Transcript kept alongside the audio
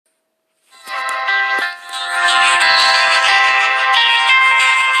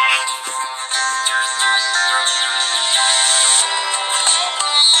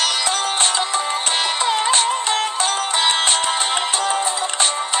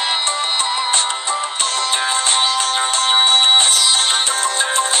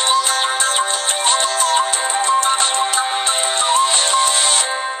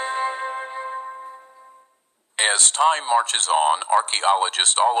time marches on,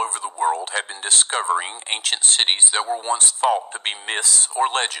 archaeologists all over the world have been discovering ancient cities that were once thought to be myths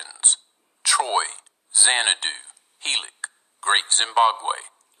or legends. Troy, Xanadu, Helic, Great Zimbabwe,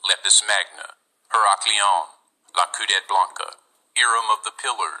 Lepus Magna, Heraklion, La Ciudad Blanca, Iram of the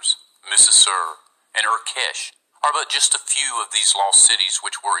Pillars, Misisur, and Urkesh are but just a few of these lost cities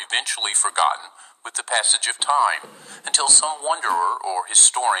which were eventually forgotten with the passage of time, until some wanderer or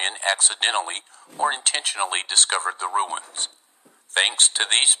historian accidentally or intentionally discovered the ruins. Thanks to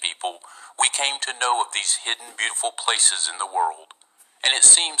these people, we came to know of these hidden beautiful places in the world, and it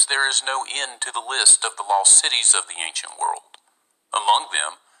seems there is no end to the list of the lost cities of the ancient world. Among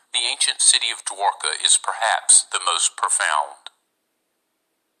them, the ancient city of Dwarka is perhaps the most profound.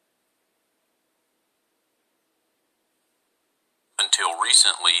 Until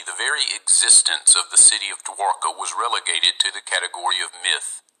recently, the very existence of the city of Dwarka was relegated to the category of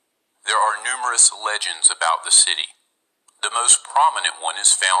myth. There are numerous legends about the city. The most prominent one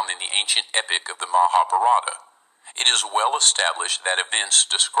is found in the ancient epic of the Mahabharata. It is well established that events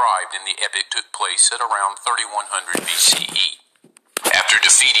described in the epic took place at around 3100 BCE. After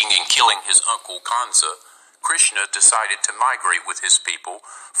defeating and killing his uncle Kansa, Krishna decided to migrate with his people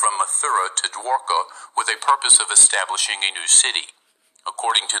from Mathura to Dwarka with a purpose of establishing a new city.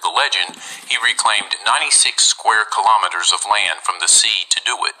 According to the legend, he reclaimed 96 square kilometers of land from the sea to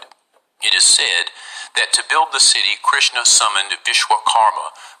do it. It is said that to build the city, Krishna summoned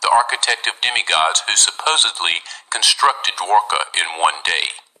Vishwakarma, the architect of demigods who supposedly constructed Dwarka in one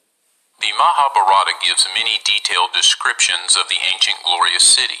day. The Mahabharata gives many detailed descriptions of the ancient glorious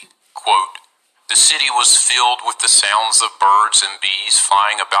city. Quote, "The city was filled with the sounds of birds and bees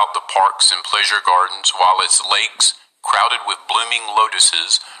flying about the parks and pleasure gardens, while its lakes, crowded with blooming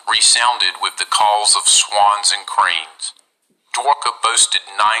lotuses, resounded with the calls of swans and cranes. Dwarka boasted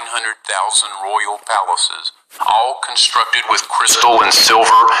 900,000 royal palaces, all constructed with crystal and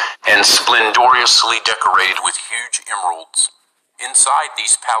silver and splendorously decorated with huge emeralds. Inside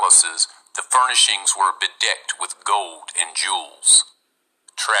these palaces, the furnishings were bedecked with gold and jewels.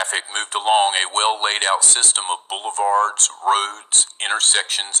 Traffic moved along a well-laid-out system of boulevards, roads,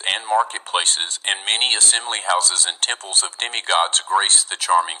 intersections, and marketplaces, and many assembly houses and temples of demigods graced the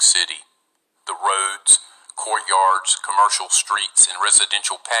charming city. The roads, courtyards, commercial streets, and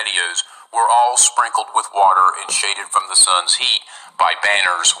residential patios were all sprinkled with water and shaded from the sun's heat by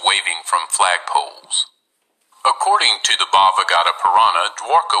banners waving from flagpoles. According to the Bhavagata Purana,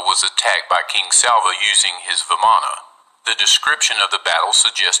 Dwarka was attacked by King Salva using his Vimana. The description of the battle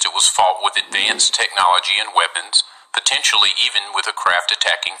suggests it was fought with advanced technology and weapons, potentially even with a craft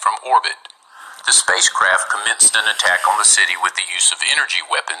attacking from orbit. The spacecraft commenced an attack on the city with the use of energy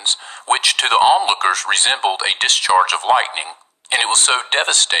weapons, which to the onlookers resembled a discharge of lightning, and it was so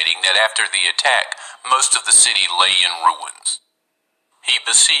devastating that after the attack, most of the city lay in ruins. He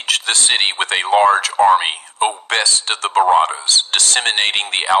besieged the city with a large army, O best of the Bharatas, disseminating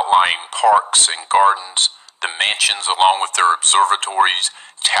the outlying parks and gardens, the mansions along with their observatories,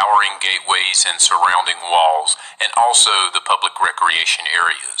 towering gateways and surrounding walls, and also the public recreation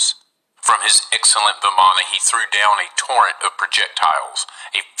areas. From his excellent Vimana he threw down a torrent of projectiles.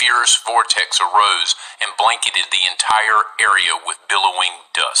 A fierce vortex arose and blanketed the entire area with billowing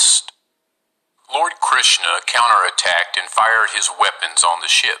dust. Lord Krishna counterattacked and fired his weapons on the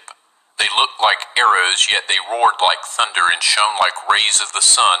ship. They looked like arrows, yet they roared like thunder and shone like rays of the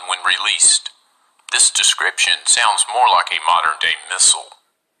sun when released. This description sounds more like a modern-day missile.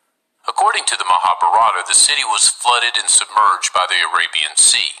 According to the Mahabharata, the city was flooded and submerged by the Arabian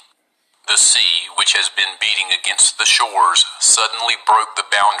Sea. The sea, which has been beating against the shores, suddenly broke the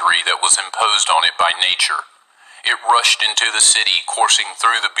boundary that was imposed on it by nature. It rushed into the city, coursing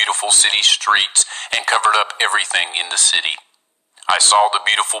through the beautiful city streets, and covered up everything in the city. I saw the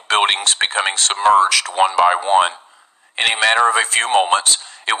beautiful buildings becoming submerged one by one. In a matter of a few moments,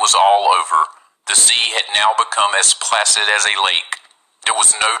 it was all over. The sea had now become as placid as a lake. There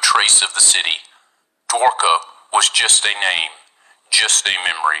was no trace of the city. Dwarka was just a name, just a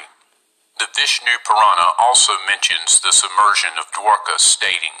memory. The Vishnu Purana also mentions the submersion of Dwarka,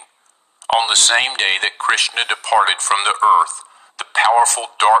 stating, "On the same day that Krishna departed from the earth, the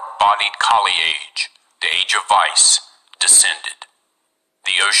powerful dark-bodied Kali age, the age of vice, descended.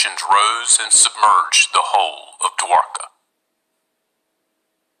 The oceans rose and submerged the whole of Dwarka."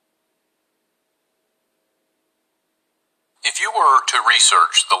 If you were to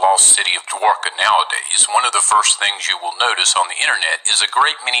research the lost city of Dwarka nowadays, one of the first things you will notice on the internet is a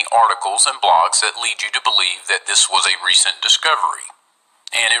great many articles and blogs that lead you to believe that this was a recent discovery.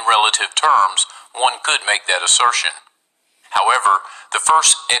 And in relative terms, one could make that assertion. However, the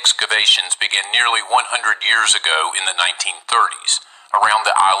first excavations began nearly 100 years ago in the 1930s, around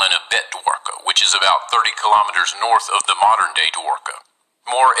the island of Dwarka, which is about 30 kilometers north of the modern-day Dwarka.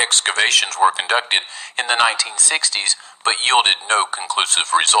 More excavations were conducted in the 1960s, but yielded no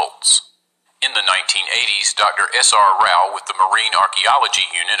conclusive results. In the 1980s, Dr. S.R. Rao with the Marine Archaeology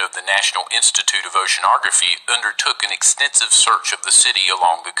Unit of the National Institute of Oceanography undertook an extensive search of the city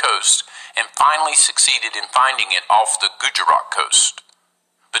along the coast and finally succeeded in finding it off the Gujarat coast.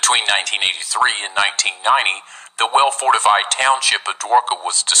 Between 1983 and 1990, the well-fortified township of Dwarka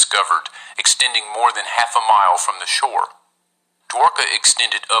was discovered, extending more than half a mile from the shore. Dwarka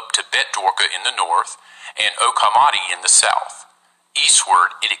extended up to Bet Dwarka in the north and Okamati in the south.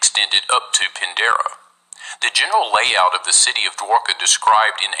 Eastward, it extended up to Pindara. The general layout of the city of Dwarka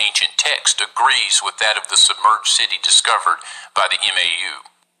described in ancient text agrees with that of the submerged city discovered by the MAU.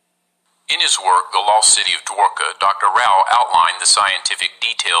 In his work, The Lost City of Dwarka, Dr. Rao outlined the scientific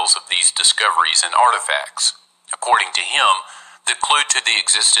details of these discoveries and artifacts. According to him, the clue to the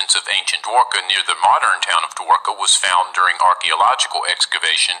existence of ancient Dwarka near the modern town of Dwarka was found during archaeological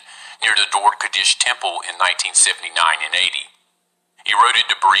excavation near the Dwarkadish temple in 1979 and 80. Eroded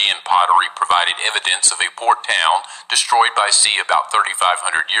debris and pottery provided evidence of a port town destroyed by sea about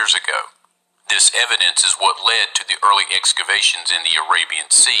 3,500 years ago. This evidence is what led to the early excavations in the Arabian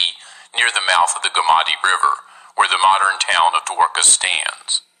Sea near the mouth of the Gamadi River, where the modern town of Dwarka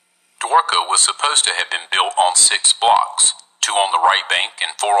stands. Dwarka was supposed to have been built on 6 blocks, 2 on the right bank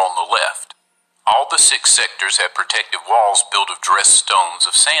and 4 on the left. All the 6 sectors had protective walls built of dressed stones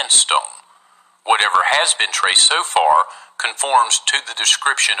of sandstone. Whatever has been traced so far conforms to the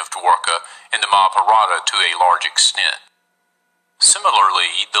description of Dwarka in the Mahabharata to a large extent.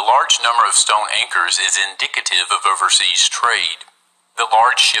 Similarly, the large number of stone anchors is indicative of overseas trade. The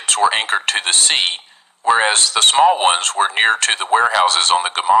large ships were anchored to the sea, whereas the small ones were near to the warehouses on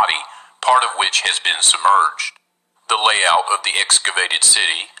the Gamadi, part of which has been submerged. The layout of the excavated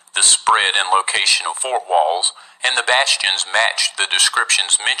city, the spread and location of fort walls, and the bastions matched the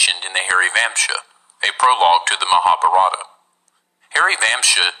descriptions mentioned in the Harivamsha, a prologue to the Mahabharata.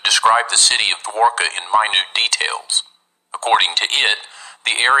 Harivamsha described the city of Dwarka in minute details. According to it,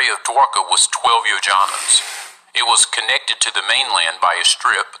 the area of Dwarka was 12 yojanas. It was connected to the mainland by a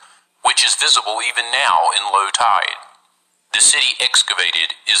strip, which is visible even now in low tide. The city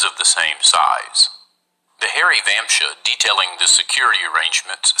excavated is of the same size. The Harivamsha, detailing the security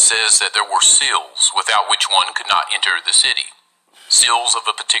arrangements, says that there were seals without which one could not enter the city. Seals of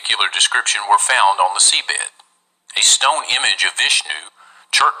a particular description were found on the seabed. A stone image of Vishnu,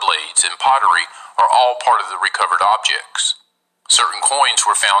 chert blades, and pottery are all part of the recovered objects. Certain coins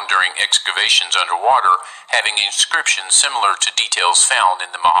were found during excavations underwater, having inscriptions similar to details found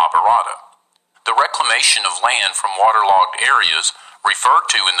in the Mahabharata. The reclamation of land from waterlogged areas, referred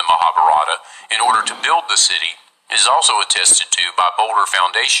to in the Mahabharata, in order to build the city, is also attested to by boulder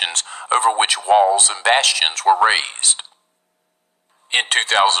foundations over which walls and bastions were raised. In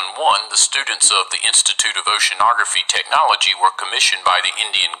 2001, the students of the Institute of Oceanography Technology were commissioned by the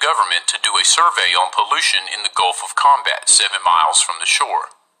Indian government to do a survey on pollution in the Gulf of Combat, 7 miles from the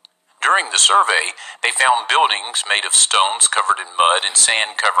shore. During the survey, they found buildings made of stones covered in mud and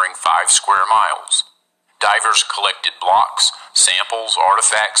sand covering 5 square miles. Divers collected blocks, samples,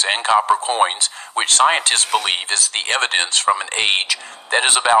 artifacts, and copper coins, which scientists believe is the evidence from an age that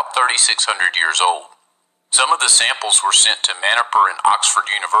is about 3,600 years old. Some of the samples were sent to Manipur and Oxford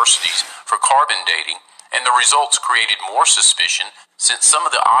universities for carbon dating, and the results created more suspicion since some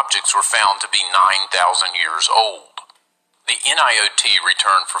of the objects were found to be 9,000 years old. The NIOT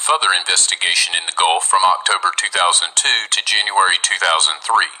returned for further investigation in the Gulf from October 2002 to January 2003.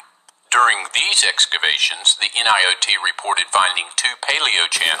 During these excavations, the NIOT reported finding 2 paleo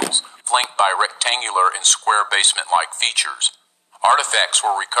channels flanked by rectangular and square basement-like features. Artifacts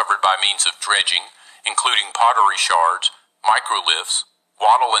were recovered by means of dredging, including pottery shards, microliths,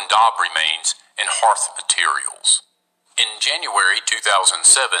 wattle and daub remains, and hearth materials. In January 2007,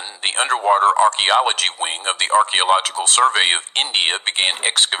 the Underwater Archaeology Wing of the Archaeological Survey of India began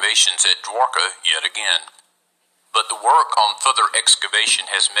excavations at Dwarka yet again. But the work on further excavation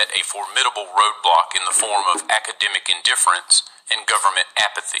has met a formidable roadblock in the form of academic indifference and government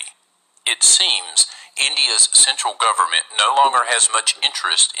apathy. It seems India's central government no longer has much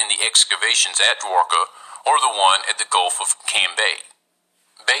interest in the excavations at Dwarka or the one at the Gulf of Cambay.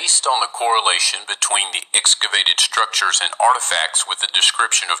 Based on the correlation between the excavated structures and artifacts with the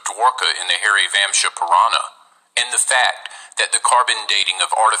description of Dwarka in the Harivamsha Purana, and the fact that the carbon dating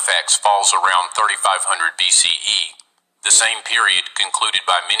of artifacts falls around 3500 BCE, the same period concluded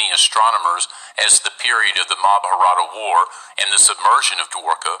by many astronomers as the period of the Mahabharata War and the submersion of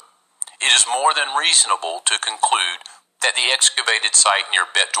Dwarka, it is more than reasonable to conclude that the excavated site near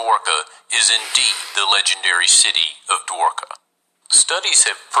Bet Dwarka is indeed the legendary city of Dwarka. Studies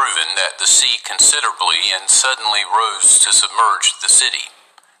have proven that the sea considerably and suddenly rose to submerge the city.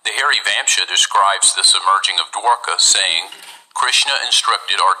 The Hari Vamsha describes the submerging of Dwarka, saying, Krishna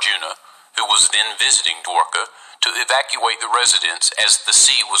instructed Arjuna, who was then visiting Dwarka, to evacuate the residents as the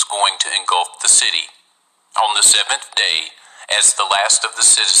sea was going to engulf the city. On the seventh day, as the last of the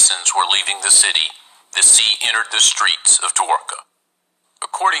citizens were leaving the city, the sea entered the streets of Dwarka.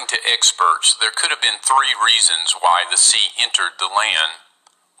 According to experts, there could have been three reasons why the sea entered the land.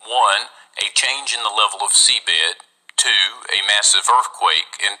 1, a change in the level of seabed. 2, a massive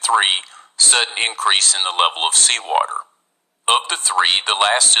earthquake. And 3, sudden increase in the level of seawater. Of the three, the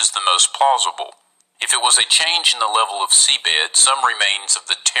last is the most plausible. If it was a change in the level of seabed, some remains of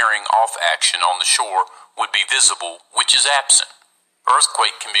the tearing off action on the shore would be visible, which is absent.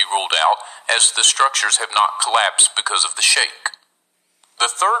 Earthquake can be ruled out, as the structures have not collapsed because of the shake. The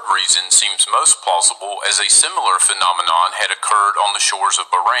third reason seems most plausible, as a similar phenomenon had occurred on the shores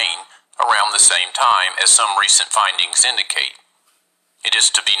of Bahrain around the same time, as some recent findings indicate. It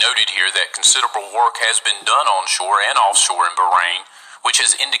is to be noted here that considerable work has been done onshore and offshore in Bahrain, which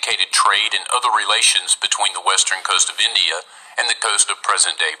has indicated trade and other relations between the western coast of India and the coast of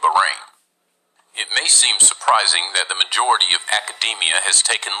present-day Bahrain. It may seem surprising that the majority of academia has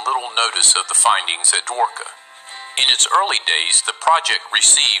taken little notice of the findings at Dwarka. In its early days, the project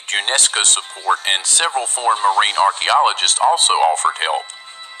received UNESCO support, and several foreign marine archaeologists also offered help.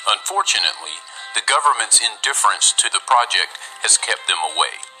 Unfortunately, the government's indifference to the project has kept them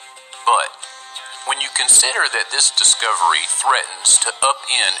away. But when you consider that this discovery threatens to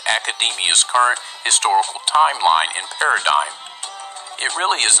upend academia's current historical timeline and paradigm, it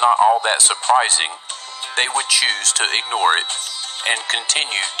really is not all that surprising they would choose to ignore it and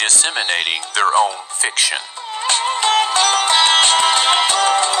continue disseminating their own fiction.